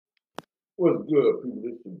What's good, people?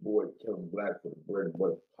 This is your boy Kevin Black for the Bread and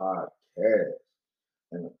Butter Podcast.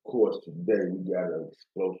 And of course, today we got an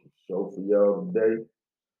explosive show for y'all today.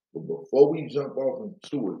 But before we jump off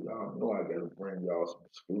into it, y'all know I gotta bring y'all some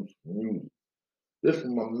exclusive music. This is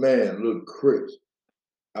my man, Lil Chris,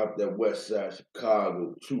 out that West Side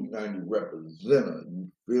Chicago, 290 representative.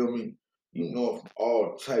 You feel me? You know him from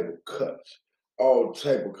all type of cuts, all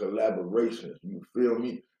type of collaborations. You feel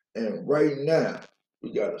me? And right now,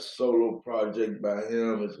 we got a solo project by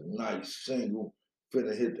him. It's a nice single.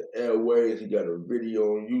 Finna hit the airways. He got a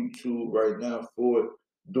video on YouTube right now for it,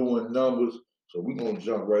 doing numbers. So we're gonna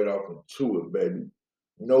jump right off into it, baby.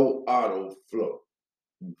 No auto flow.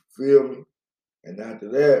 You feel me? And after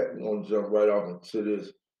that, we're gonna jump right off into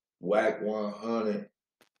this Wack 100,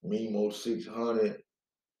 Memo 600,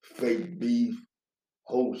 fake beef,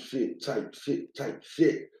 whole shit, type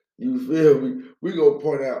shit. You feel me? We gonna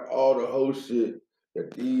point out all the whole shit that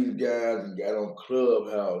these guys got on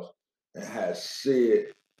Clubhouse and has said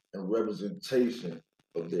in representation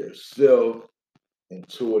of their self and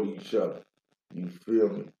toward each other. You feel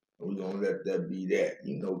me? And we gonna let that be that.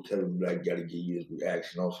 You know, Kevin Black gotta give you his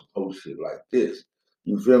reaction on some whole shit like this.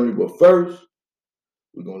 You feel me? But first,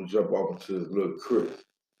 we're gonna jump off into this Lil Chris.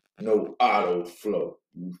 No auto flow.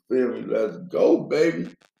 You feel me? Let's go,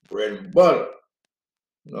 baby. Bread and butter.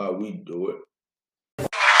 You know how we do it.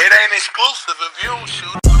 It ain't exclusive if you don't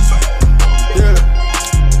shoot.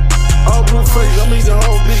 Yeah. All blue face, I mean the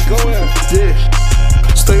whole bitch go ahead. Yeah.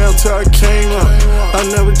 Stay out till I came up. I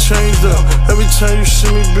never changed up. Every time you see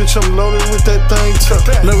me, bitch, I'm loaded with that thing tucked.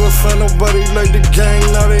 Never find nobody like the gang,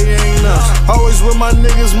 now they ain't us. Always with my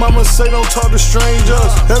niggas, mama say don't talk to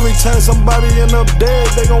strangers. Every time somebody end up dead,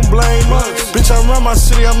 they gon' blame us. Bitch, I run my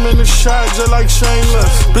city, I'm in the shot just like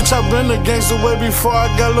Shameless. Bitch, I been the gangster way before I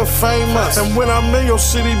got a little famous. And when I'm in your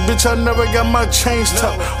city, bitch, I never got my chains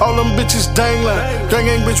tucked. All them bitches dangling. Gang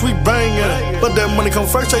ain't bitch, we bangin'. But that money come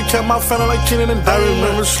first, they kept my family like Kenan and Dane. I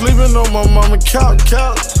remember sleeping on my mama couch.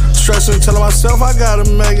 Stressing, telling myself I gotta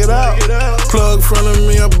make it out. Plug front of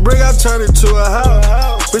me a brick, I turned it to a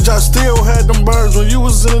house. Bitch, I still had them birds when you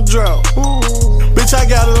was in a drought. Bitch, I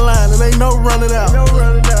got a line, and ain't no running out.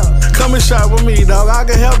 Come and shop with me, dog, I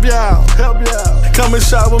can help you out. Come and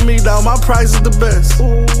shop with me, dog, my price is the best.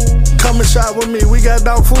 Come and shop with me, we got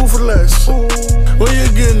dog food for less. When you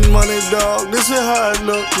getting money, dog, this is how it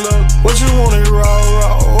look. What you want it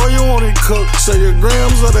raw, or you want it cooked? Say your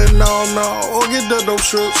grams or that no, or get that dope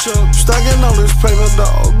shook. Stacking all this paper,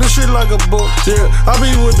 dog, this shit like a book. Yeah, I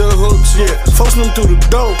be with the hooks, yeah, folks them through the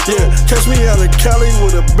dope. Yeah, catch me out of Cali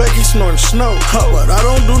with a Becky snorting snow. But I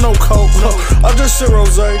don't do no coke, no, I just sit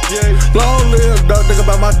rose. Long live, dog, think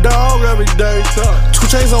about my dog every day. 2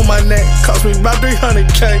 chains on my neck, cost me about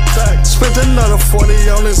 300K. Spent another 40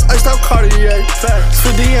 on this iced out Cartier.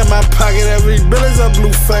 50 in my pocket, every bill is a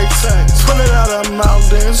blue face. Pull it out of her mouth,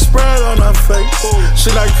 then spread it on her face.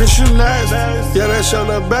 She like Chris, you nasty. Yeah, that's your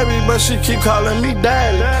little baby, but she keep calling me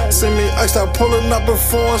daddy. See me iced out pulling up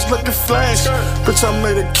before us looking flash. Bitch, I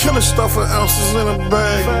made a killer stuff for ounces in a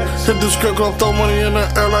bag. Hit this girl, gon' throw money in the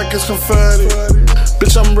air like it's confetti.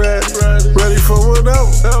 Bitch, I'm ready for whatever.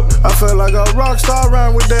 I feel like a rock star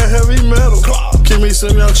around with that heavy metal. Give me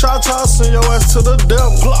some young cha-cha, send your ass to the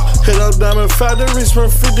devil. Hit up Diamond Factory,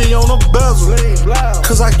 spend 50 on a bezel.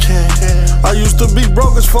 Cause I can. I used to be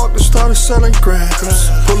broke as fuck and started selling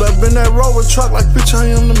grams. Pull up in that Rover truck like, bitch,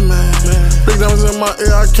 I am the man. Big diamonds in my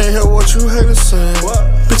ear, I can't hear what you haters saying.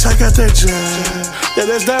 Bitch, I got that jam.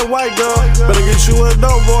 Yeah, that's that white girl. Better get you a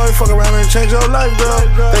dope boy, fuck around and change your life, girl.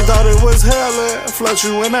 They thought it was hell, float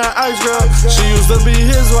you in that ice, girl. She used to be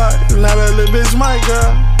his wife, now that little bitch my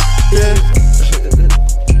girl. Yeah.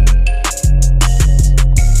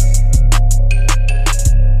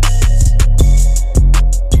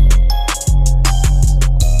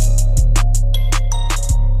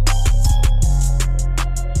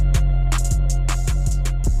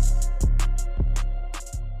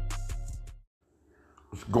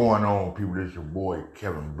 What's going on, people? This is your boy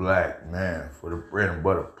Kevin Black, man, for the Bread and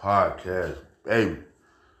Butter Podcast, baby.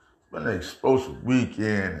 It's been an explosive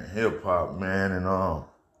weekend in hip hop, man, and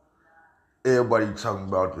everybody talking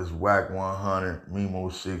about this Wack 100, Memo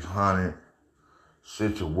 600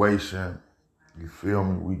 situation. You feel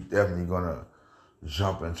me? We definitely gonna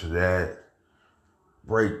jump into that,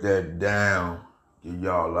 break that down, give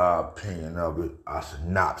y'all our opinion of it, our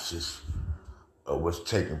synopsis of what's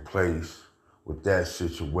taking place with that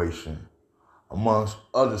situation, amongst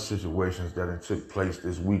other situations that took place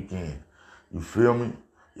this weekend. You feel me?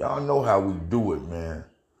 Y'all know how we do it, man.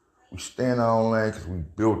 We stand our own lane because we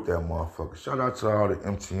built that motherfucker. Shout out to all the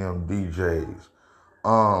MTM DJs.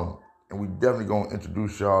 and we definitely gonna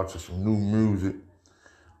introduce y'all to some new music.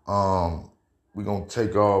 We gonna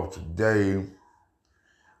take off today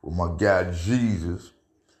with my guy Jesus.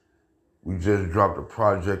 We just dropped a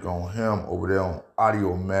project on him over there on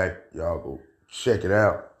Audio Mac. Y'all go check it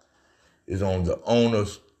out. It's on the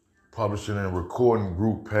Owners Publishing and Recording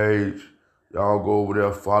Group page. Y'all go over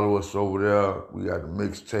there, follow us over there. We got the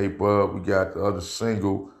mixtape up. We got the other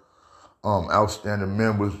single, Outstanding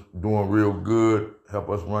Members, doing real good. Help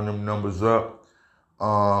us run them numbers up.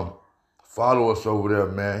 Follow us over there,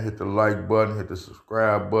 man. Hit the like button, hit the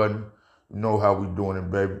subscribe button. You know how we doing it,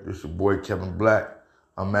 baby. This your boy Kevin Black.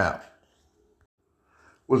 I'm out.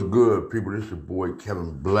 What's good, people? This your boy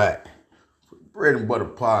Kevin Black. Bread and Butter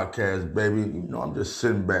Podcast, baby. You know, I'm just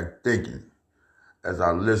sitting back thinking as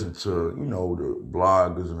I listen to, you know, the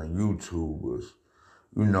bloggers and the YouTubers,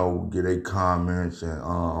 you know, get their comments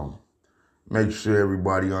and make sure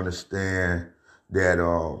everybody understand that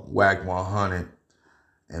Wack 100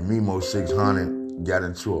 and Memo 600 got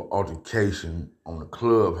into an altercation on the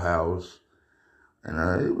Clubhouse.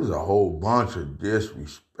 And it was a whole bunch of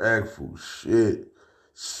disrespectful shit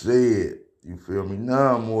said, you feel me?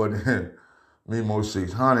 None more than Memo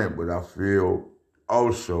 600, but I feel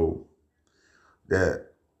also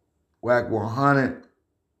that Wack 100,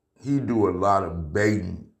 he do a lot of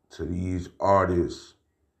baiting to these artists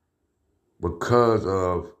because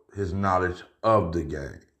of his knowledge of the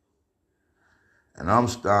game. And I'm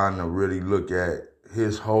starting to really look at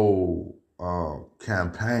his whole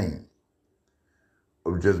campaign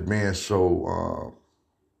of just being so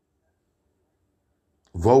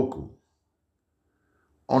vocal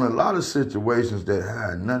on a lot of situations that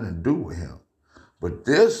had nothing to do with him. But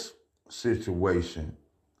this situation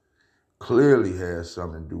clearly has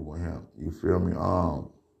something to do with him. You feel me?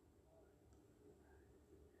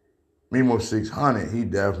 Memo 600, he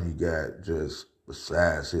definitely got just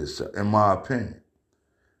besides his, in my opinion.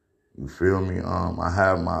 You feel me? I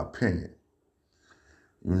have my opinion.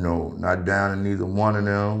 You know, not down to neither one of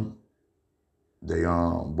them. They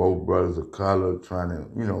both brothers of color trying to,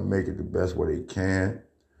 you know, make it the best way they can.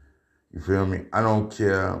 You feel me? I don't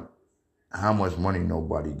care how much money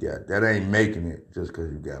nobody got. That ain't making it just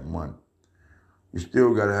because you got money. You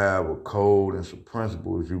still got to have a code and some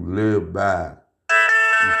principles you live by.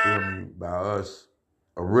 You feel me? By us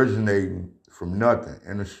originating from nothing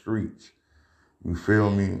in the streets. You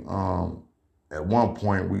feel me? At one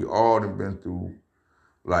point, we all have been through,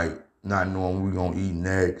 like, not knowing we gonna eat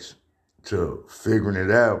next to figuring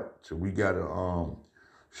it out till we got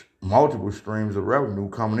multiple streams of revenue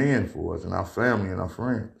coming in for us and our family and our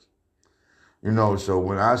friends. You know, so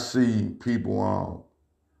when I see people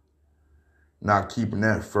not keeping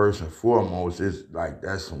that first and foremost, it's like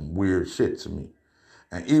that's some weird shit to me.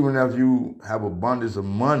 And even if you have abundance of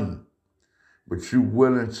money, but you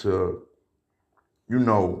willing to, you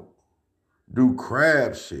know, do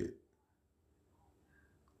crab shit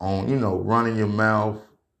on, you know, running your mouth,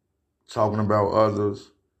 talking about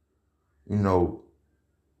others, you know,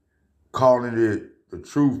 calling it the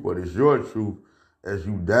truth, but it's your truth as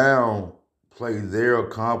you downplay their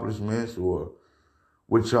accomplishments or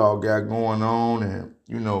what y'all got going on. And,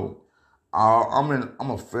 you know,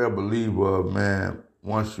 I'm a fair believer of, man,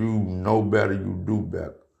 once you know better, you do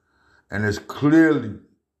better. And it's clearly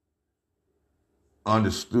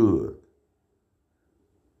understood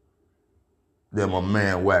that my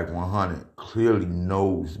man Wack 100 clearly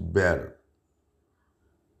knows better.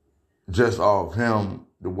 Just off him,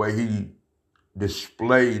 the way he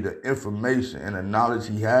displayed the information and the knowledge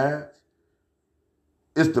he has,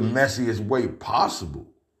 it's the messiest way possible.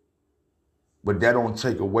 But that don't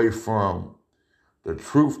take away from the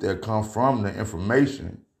truth that comes from the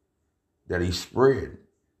information that he spread.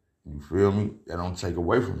 You feel me? That don't take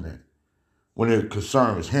away from that. When it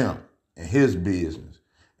concerns him and his business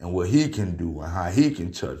and what he can do and how he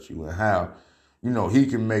can touch you and how, you know, he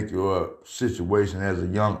can make your situation as a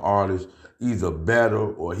young artist either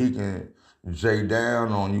better or he can jay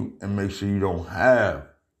down on you and make sure you don't have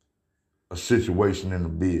a situation in the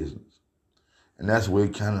business. And that's where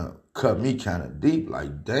it kind of cut me kind of deep,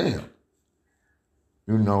 like, damn.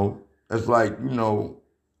 You know, it's like, you know,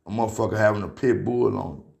 a motherfucker having a pit bull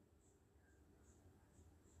on him.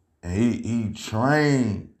 And he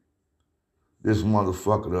trained this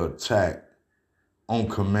motherfucker to attack on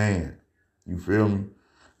command. You feel me?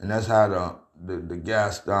 And that's how the guy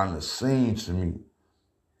starting to seem to me.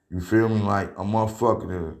 You feel me? Like a motherfucker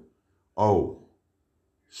that, oh,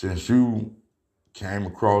 since you came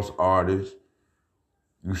across artists,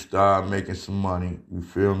 you start making some money, you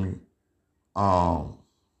feel me?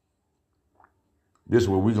 This is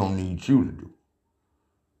what we gonna need you to do.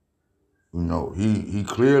 You know, he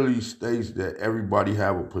clearly states that everybody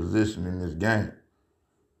have a position in this game.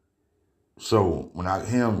 So when I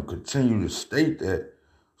hear him continue to state that,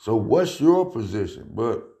 so what's your position?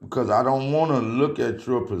 But because I don't want to look at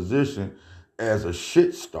your position as a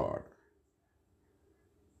shit starter,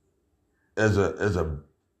 as a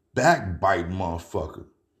backbite motherfucker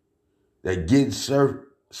that gets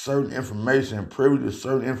certain information, privy to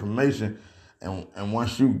certain information, and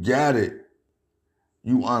once you got it,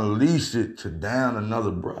 you unleash it to down another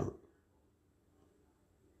brother.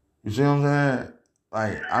 You see what I'm saying?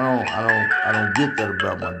 Like I don't get that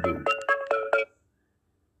about my dude.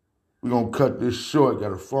 We're gonna cut this short.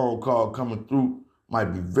 Got a phone call coming through. Might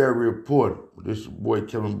be very important. This is your boy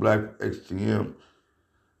Kevin Black, XTM.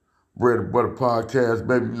 Bread and Butter Podcast,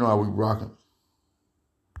 baby. You know how we rocking.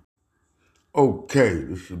 Okay,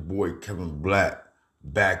 this is your boy Kevin Black,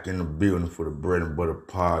 back in the building for the Bread and Butter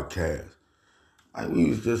Podcast. Like we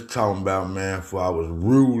was just talking about, man, before I was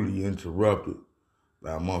rudely interrupted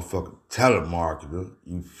by a motherfucking telemarketer.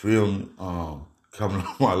 You feel me? Coming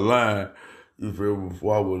on my line. You feel me?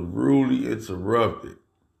 Before I was rudely interrupted.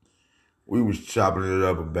 We was chopping it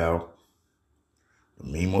up about the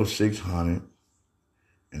Memo 600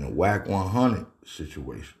 and the Wack 100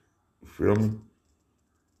 situation. You feel me?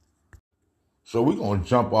 So we gonna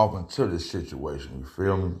jump off into this situation. You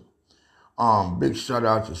feel me? Big shout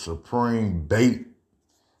out to Supreme Bait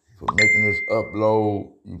for making this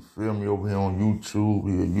upload. You feel me? Over here on YouTube.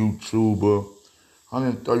 He a YouTuber.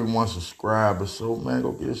 131 subscribers. So man,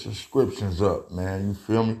 go get your subscriptions up, man. You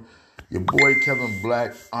feel me? Your boy Kevin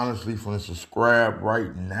Black, honestly, from the subscribe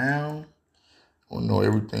right now. I don't know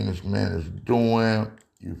everything this man is doing.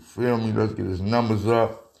 You feel me? Let's get his numbers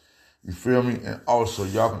up. You feel me? And also,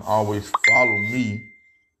 y'all can always follow me.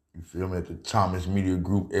 You feel me? At the Thomas Media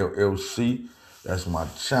Group LLC. That's my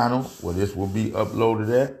channel where this will be uploaded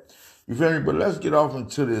at. You feel me? But let's get off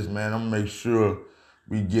into this, man. I'm gonna make sure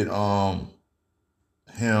we get him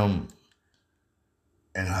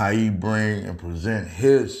and how he bring and present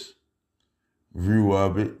his view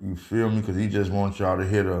of it. You feel me? Because he just wants y'all to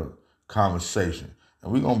hear the conversation.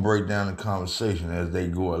 And we're going to break down the conversation as they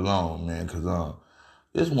go along, man. Because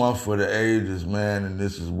this one for the ages, man. And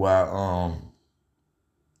this is why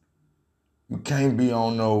you can't be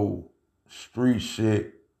on no street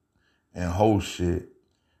shit and whole shit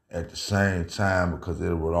at the same time, because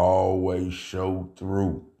it would always show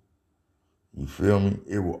through. You feel me?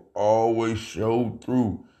 It will always show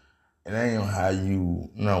through. It ain't how you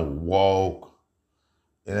walk.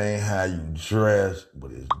 It ain't how you dress,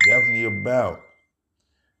 but it's definitely about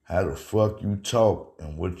how the fuck you talk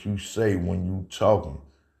and what you say when you talking.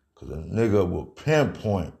 Because a nigga will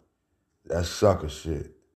pinpoint that sucker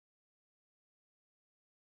shit.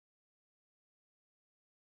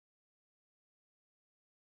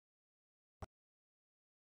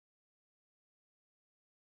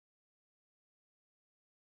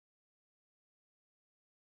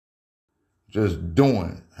 Just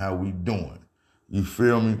doing how we doing. You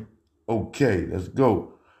feel me? Okay, let's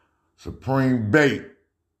go. Supreme Bait.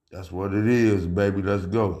 That's what it is, baby. Let's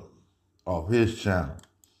go. Off his channel.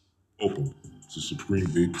 Welcome to Supreme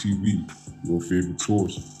Bait TV, your favorite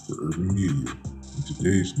source for urban media. In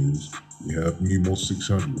today's news, we have Memo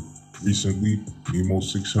 600. Recently, Memo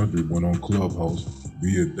 600 went on Clubhouse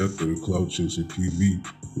via Death of the Cloud Chaser TV,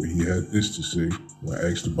 where he had this to say when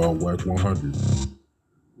asked about Wack 100.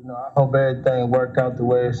 You know, I hope everything worked out the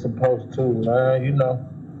way it's supposed to, man. You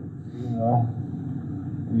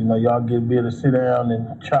know, y'all get be able to sit down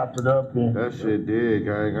and chop it up and that shit did,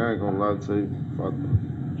 gang. I ain't gonna lie to you. Fuck.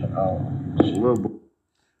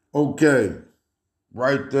 Okay,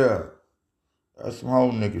 right there. That's some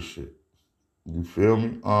whole nigga shit. You feel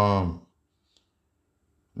me?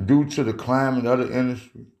 Due to the climate of the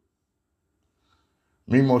industry,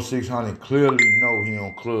 Memo 600 clearly know he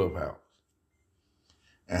on Clubhouse.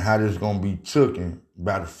 And how this gonna be taken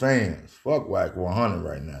by the fans. Fuck Wack 100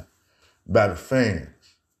 right now. By the fans.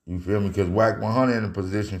 You feel me? Because Wack 100 in a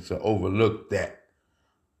position to overlook that.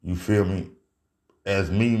 You feel me? As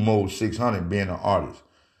Memo 600 being an artist.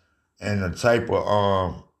 And the type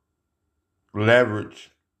of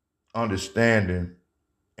leverage, understanding,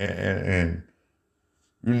 and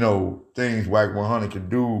you know, things Wack 100 can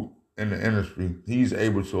do in the industry, he's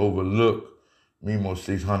able to overlook Memo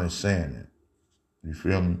 600 saying that. You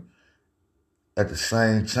feel me? At the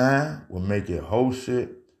same time, we'll make it whole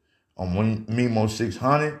shit on Memo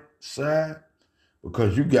 600 side,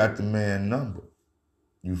 because you got the man number.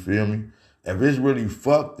 You feel me? If it's really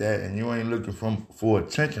fuck that and you ain't looking for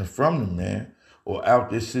attention from the man or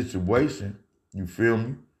out this situation, you feel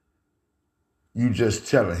me? You just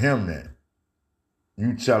telling him that.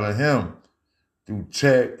 You telling him through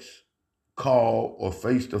text, call, or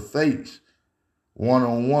face-to-face,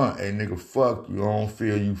 one-on-one. Hey, nigga, fuck you. I don't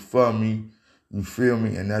feel you for me. You feel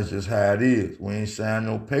me? And that's just how it is. We ain't signed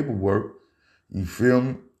no paperwork. You feel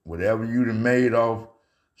me? Whatever you done made off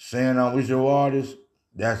saying I was your artist,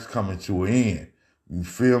 that's coming to an end. You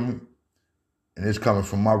feel me? And it's coming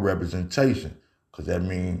from my representation. Because that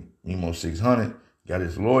means Memo 600 got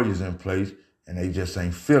his lawyers in place and they just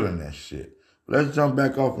ain't feeling that shit. But let's jump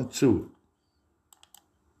back off into it.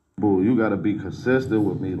 Boo, you gotta be consistent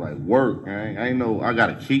with me, like work, gang. I ain't know I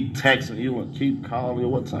gotta keep texting you and keep calling you.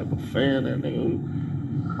 What type of fan that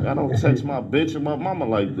nigga? I don't text my bitch and my mama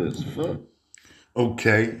like this. Fuck.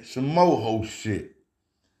 Okay, some more whole shit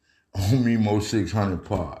on Memo 600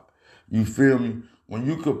 Part. You feel me? When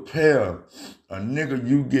you compare a nigga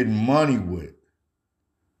you getting money with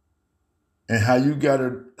and how you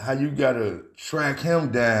gotta track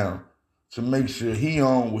him down to make sure he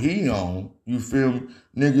on what he on, you feel me?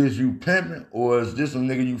 Nigga, is you pimping or is this a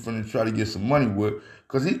nigga you finna try to get some money with?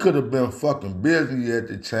 Cause he could have been fucking busy at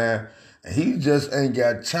the time and he just ain't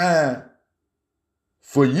got time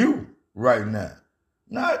for you right now.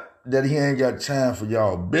 Not that he ain't got time for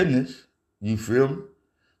y'all business, you feel me?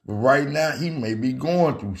 But right now, he may be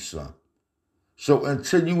going through something. So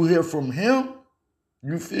until you hear from him,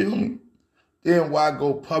 you feel me? Then why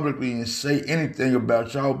go publicly and say anything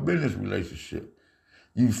about y'all business relationship?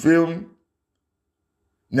 You feel me?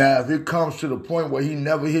 Now, if it comes to the point where he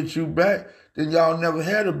never hits you back, then y'all never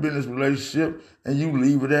had a business relationship and you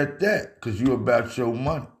leave it at that because you about your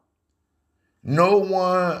money. No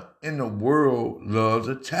one in the world loves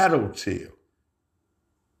a tattletale.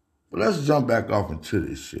 But let's jump back off into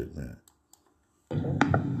this shit, man.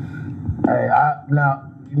 Hey, I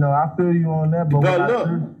feel you on that, but look,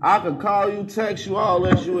 I could call you, text you, all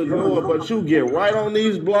that you ignore it, but you get right on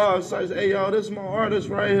these blogs, say, hey, yo, this is my artist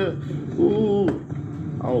right here. Ooh,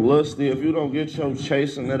 I'm lusty if you don't get your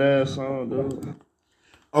chasing that ass on, dude.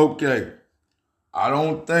 Okay, I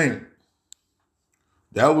don't think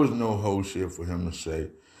that was no whole shit for him to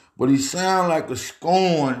say, but he sound like a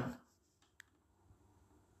scorned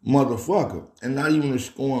motherfucker, and not even a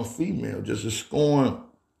scorned female, just a scorned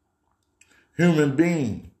human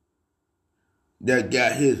being that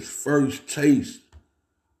got his first taste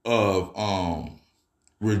of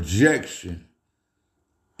rejection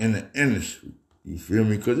in the industry. You feel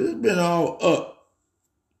me? Because it's been all up.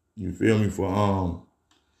 You feel me? For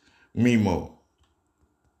Memo.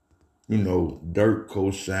 You know, Dirt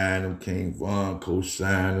co-signed him, King Von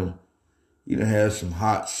co-signed him. He done had some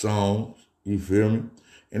hot songs. You feel me?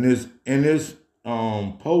 In this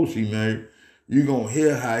post he made, you gonna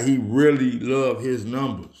hear how he really love his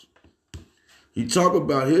numbers. He talk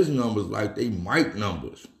about his numbers like they mic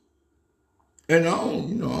numbers. And I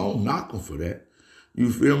don't knock him for that. You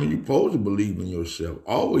feel me? You supposed to believe in yourself.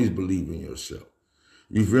 Always believe in yourself.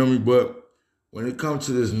 You feel me? But when it comes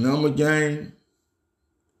to this number game,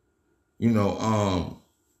 a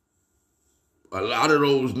lot of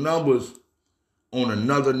those numbers on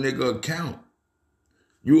another nigga account.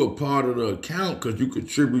 You a part of the account because you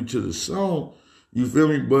contribute to the song. You feel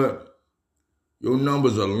me? But your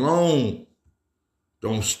numbers alone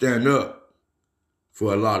don't stand up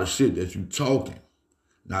for a lot of shit that you talking.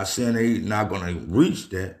 Not saying they not gonna reach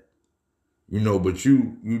that, but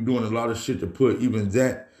you doing a lot of shit to put even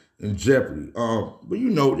that in jeopardy.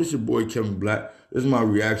 But this your boy Kevin Black. This is my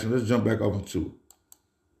reaction. Let's jump back off into it.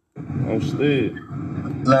 I'm still.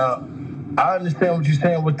 Now, I understand what you're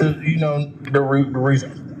saying with the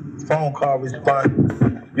phone call response.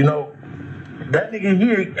 That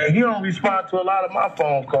nigga he don't respond to a lot of my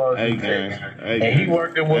phone calls. Hey, gang. And he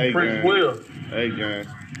working with Prince Will. Hey, gang.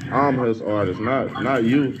 I'm his artist, not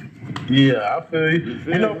you. Yeah, I feel you.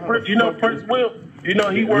 Prince Will. He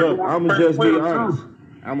working with I'ma Prince just Will be honest. too.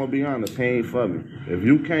 I'ma be honest. He ain't for me. If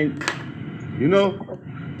you can't,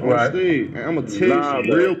 right. I'ma tell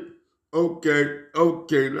you real.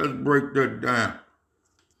 Okay, let's break that down.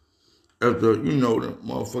 After, the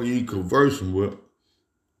motherfucker you conversing with,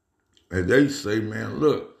 and they say, man,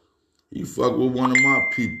 look, he fuck with one of my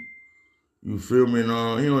people. You feel me?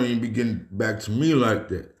 And he don't even be getting back to me like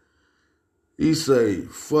that. He say,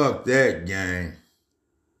 fuck that, gang.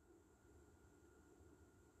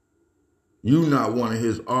 You not one of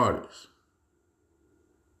his artists.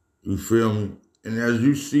 You feel me? And as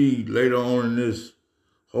you see later on in this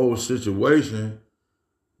whole situation,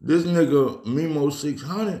 this nigga, Memo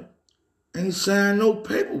 600, ain't signed no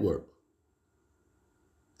paperwork.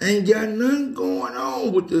 Ain't got nothing going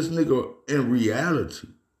on with this nigga in reality.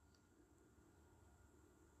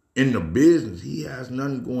 In the business, he has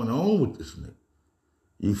nothing going on with this nigga.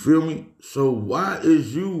 You feel me? So why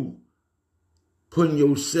is you putting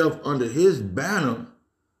yourself under his banner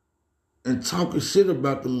and talking shit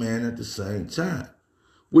about the man at the same time,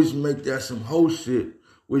 which make that some whole shit,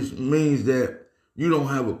 which means that you don't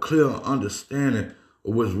have a clear understanding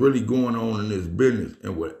of what's really going on in this business.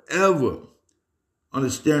 And whatever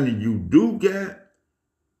understanding you do get,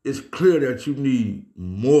 it's clear that you need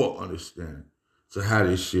more understanding to how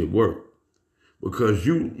this shit work. Because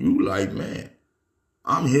you like, man,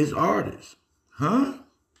 I'm his artist. Huh?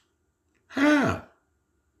 How?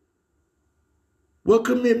 What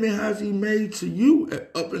commitment has he made to you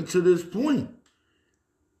up until this point?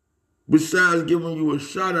 Besides giving you a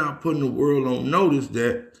shout out, putting the world on notice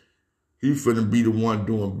that he finna be the one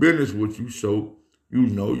doing business with you, so you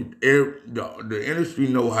know the industry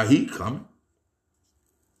know how he coming.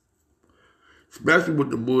 Especially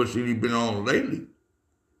with the bullshit he been on lately.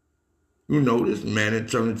 You know, this man had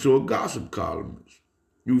turned into a gossip columnist.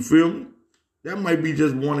 You feel me? That might be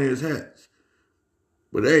just one of his hats.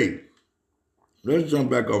 But hey, let's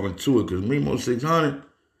jump back over into it, because Memo 600,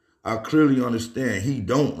 I clearly understand he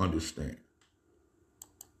don't understand.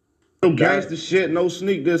 No gangster shit, no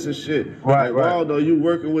sneak this and shit. Right, like, right. Waldo, you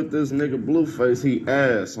working with this nigga Blueface, he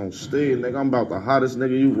ass on Steve, nigga. I'm about the hottest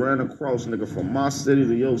nigga you ran across, nigga, from my city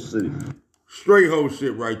to your city. Straight hoe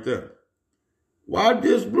shit right there. Why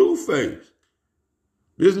this Blueface?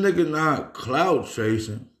 This nigga not cloud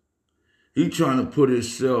chasing. He trying to put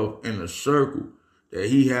himself in a circle that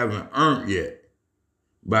he haven't earned yet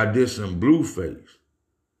by dissing Blueface.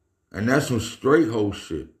 And that's some straight hoe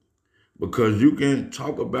shit. Because you can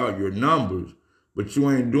talk about your numbers, but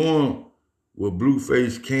you ain't doing what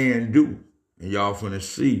Blueface can do. And y'all finna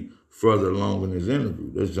see further along in this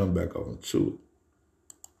interview. Let's jump back up into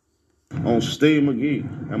it. On Steve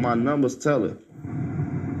McGee, and my numbers tell it.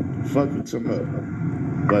 Fuck it to me.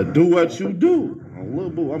 But do what you do. On Lil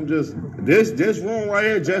Boo, I'm just, this room right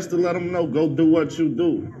here, just to let them know, go do what you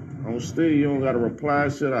do. On Steve, you don't gotta reply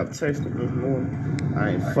shit. I texted him this morning.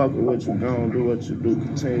 I ain't fucking with you. Don't do what you do.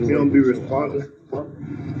 Continue. You don't be responding?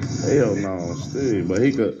 Hell no, on Steve. But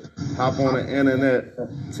he could hop on the internet,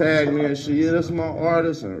 tag me and shit. Yeah, that's my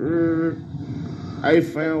artist. And hey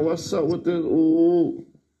fam, what's up with this? Ooh,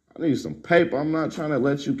 I need some paper. I'm not trying to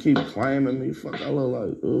let you keep claiming me. Fuck, I look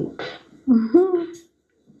like, ooh.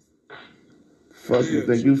 Fuck, you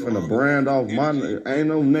think you finna brand off my name? Ain't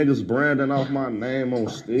no niggas branding off my name on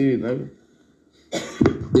Steve, nigga.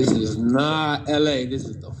 This is not LA. This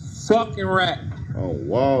is the fucking rap. Oh,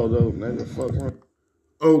 Waldo, nigga, fuck right.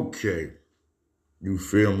 Okay. You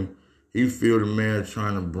feel me? He feel the man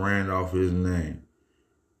trying to brand off his name.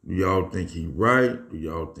 Do y'all think he right? Do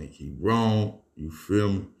y'all think he wrong? You feel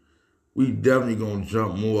me? We definitely gonna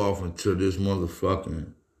jump more off into this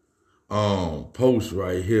motherfucking post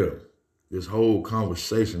right here. This whole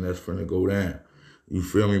conversation that's finna go down. You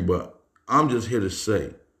feel me? But I'm just here to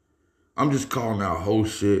say, I'm just calling out whole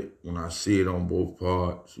shit when I see it on both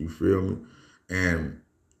parts. You feel me? And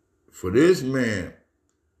for this man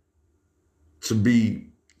to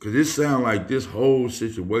be, because it sounds like this whole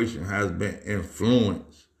situation has been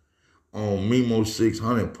influenced on Memo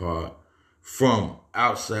 600 part from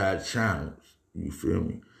outside channels. You feel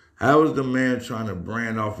me? How is the man trying to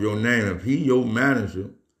brand off your name? If he your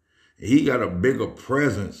manager, he got a bigger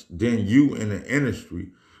presence than you in the industry,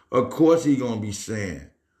 of course he gonna be saying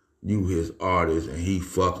you his artist and he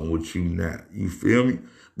fucking with you now. You feel me?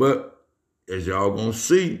 But as y'all gonna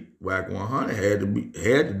see, Wack 100 had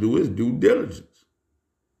to do his due diligence.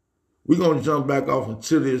 We gonna jump back off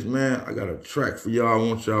into this, man. I got a track for y'all I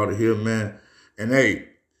want y'all to hear, man. And hey,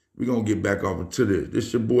 we gonna get back off into this.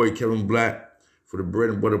 This your boy Kevin Black for the Bread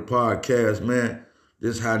and Butter Podcast, man.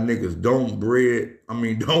 This how niggas don't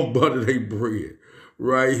butter they bread.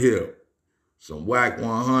 Right here. Some Wack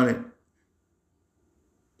 100,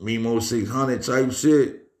 Memo 600 type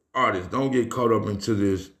shit. Artists, don't get caught up into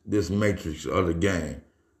this matrix of the game.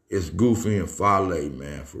 It's Goofy and Fale,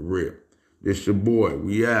 man, for real. This your boy.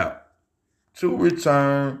 We out. To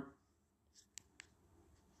return.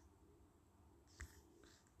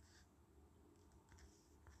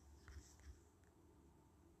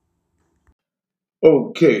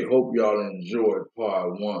 Okay, hope y'all enjoyed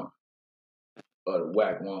part 1 of the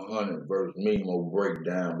Wack 100 versus Memo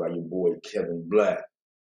breakdown by your boy Kevin Black.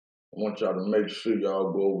 I want y'all to make sure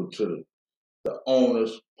y'all go over to the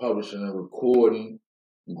owners, publishing and recording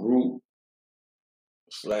group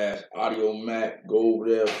 /Audio Mac. Go over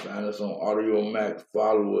there, find us on Audio Mac,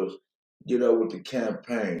 follow us, get up with the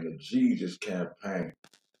campaign, the Jesus campaign.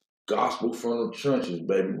 Gospel from the trenches,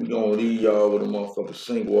 baby. We gonna leave y'all with a motherfucking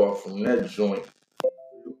single off from that joint.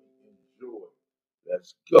 Enjoy.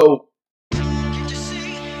 Let's go. Can't you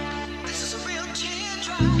see? This is a real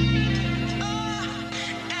teardrop.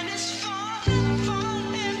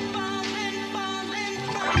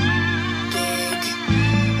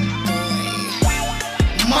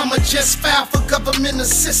 Mama just filed for government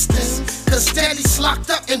assistance, cause daddy's locked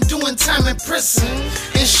up and doing time in prison.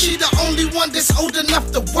 And she the only one that's old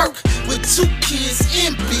enough to work, with 2 kids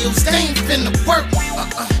and bills, they ain't finna work.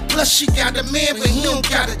 Plus she got a man but he don't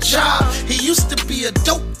got a job. He used to be a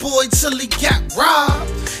dope boy till he got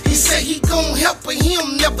robbed. He said he gon' help but he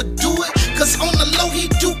don't never do it, cause on the low he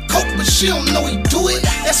do coke but she don't know he do it.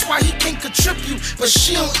 That's why he can't contribute but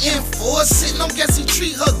she don't enforce it. Long as he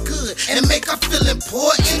treat her good and make her feel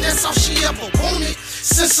important, that's all she ever wanted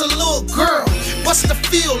since a little girl. What's to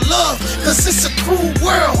feel love, cause it's a cruel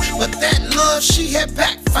world. But that love she had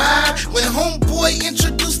backfired when homeboy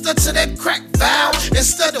introduced her to that crack vow.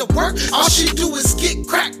 Instead of work, all she do is get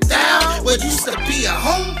cracked out. What used to be a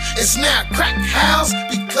home is now a crack house,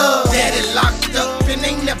 because daddy locked up and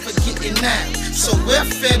ain't never getting out. So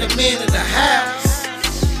welfare the man of the house.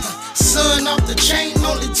 Son off the chain,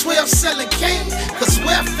 only 12 selling cane, cause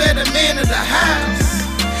welfare the man of the house.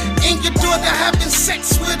 And your daughter having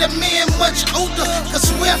sex with a man much older,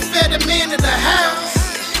 cause welfare the man of the house.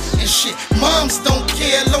 And shit, moms don't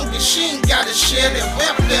care long as she ain't gotta share that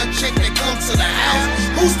welfare check that comes to the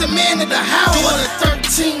house. Who's the man of the house? Daughter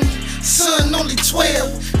 13, son only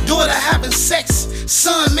 12. Daughter having sex,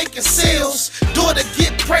 son making sales. Daughter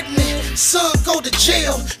get pregnant, son go to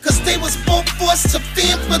jail, cause they was both forced to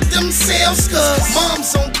fend for themselves. Cause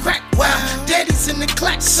mom's on crack while daddy's in the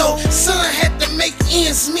clack. So son had to make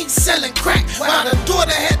ends meet selling crack, while the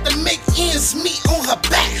daughter had to make ends meet on her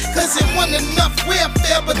back, cause it wasn't enough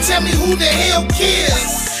welfare. But tell me who the hell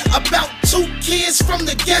cares about 2 kids from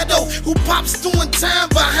the ghetto who pops doing time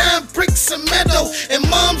behind bricks and metal, and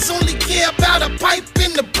moms only care about a pipe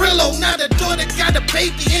in the Brillo. Now the daughter got a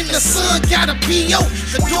baby and the son got a P.O.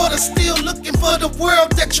 The daughter still looking for the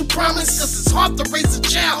world that you promised, cause it's hard to raise a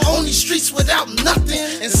child on these streets without nothing.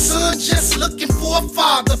 And son just looking for a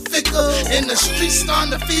father figure, and the streets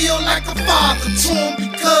starting to feel like a father to him,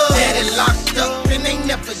 because daddy locked up and ain't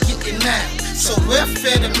never getting out. So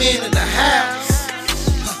welfare the man of the house.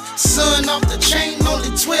 Son off the chain,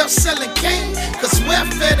 only 12 selling cane, cause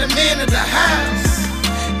welfare the man of the house.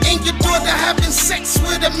 And your daughter having sex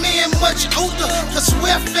with a man much older, cause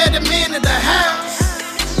welfare the man of the house.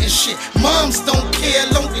 And shit, moms don't care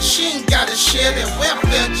long as she ain't gotta share that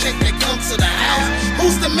welfare check that comes to the house.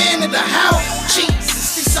 Who's the man of the house?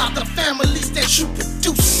 Jesus, these are the families that you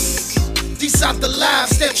produce. These are the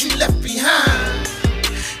lives that you left behind.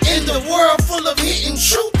 In the world full of hidden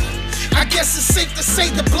truth, I guess it's safe to say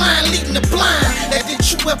the blind leading the blind. That did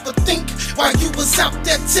you ever think while you was out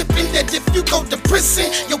there tipping, that if you go to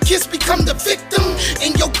prison, your kids become the victim,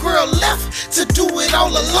 and your girl left to do it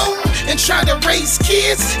all alone and try to raise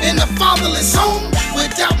kids in a fatherless home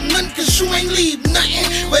without none, cause you ain't leave nothing.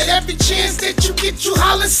 But every chance that you get, you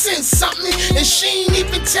holler send something. And she ain't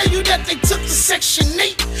even tell you that they took the Section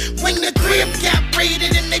 8 when the crib got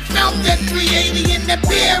raided, and they found that 380 in that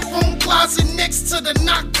bedroom closet next to the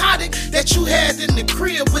narcotic that you had in the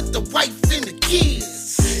crib with the wife and the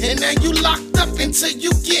kids. And now you locked up until you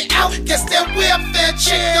get out. Guess that welfare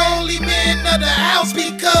check the only man of the house,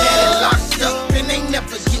 because they're locked up and ain't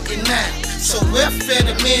never getting out. So welfare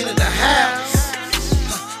the man of the house.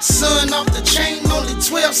 Son off the chain, only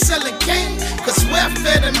 12 selling cane, cause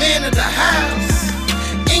welfare the man of the house.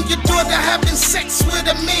 And your daughter having sex with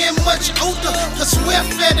a man much older, cause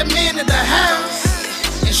welfare the man of the house.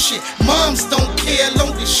 And shit, moms don't care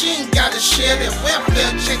long as she ain't gotta share that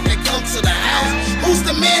welfare check that comes to the house. Who's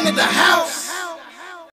the man of the house?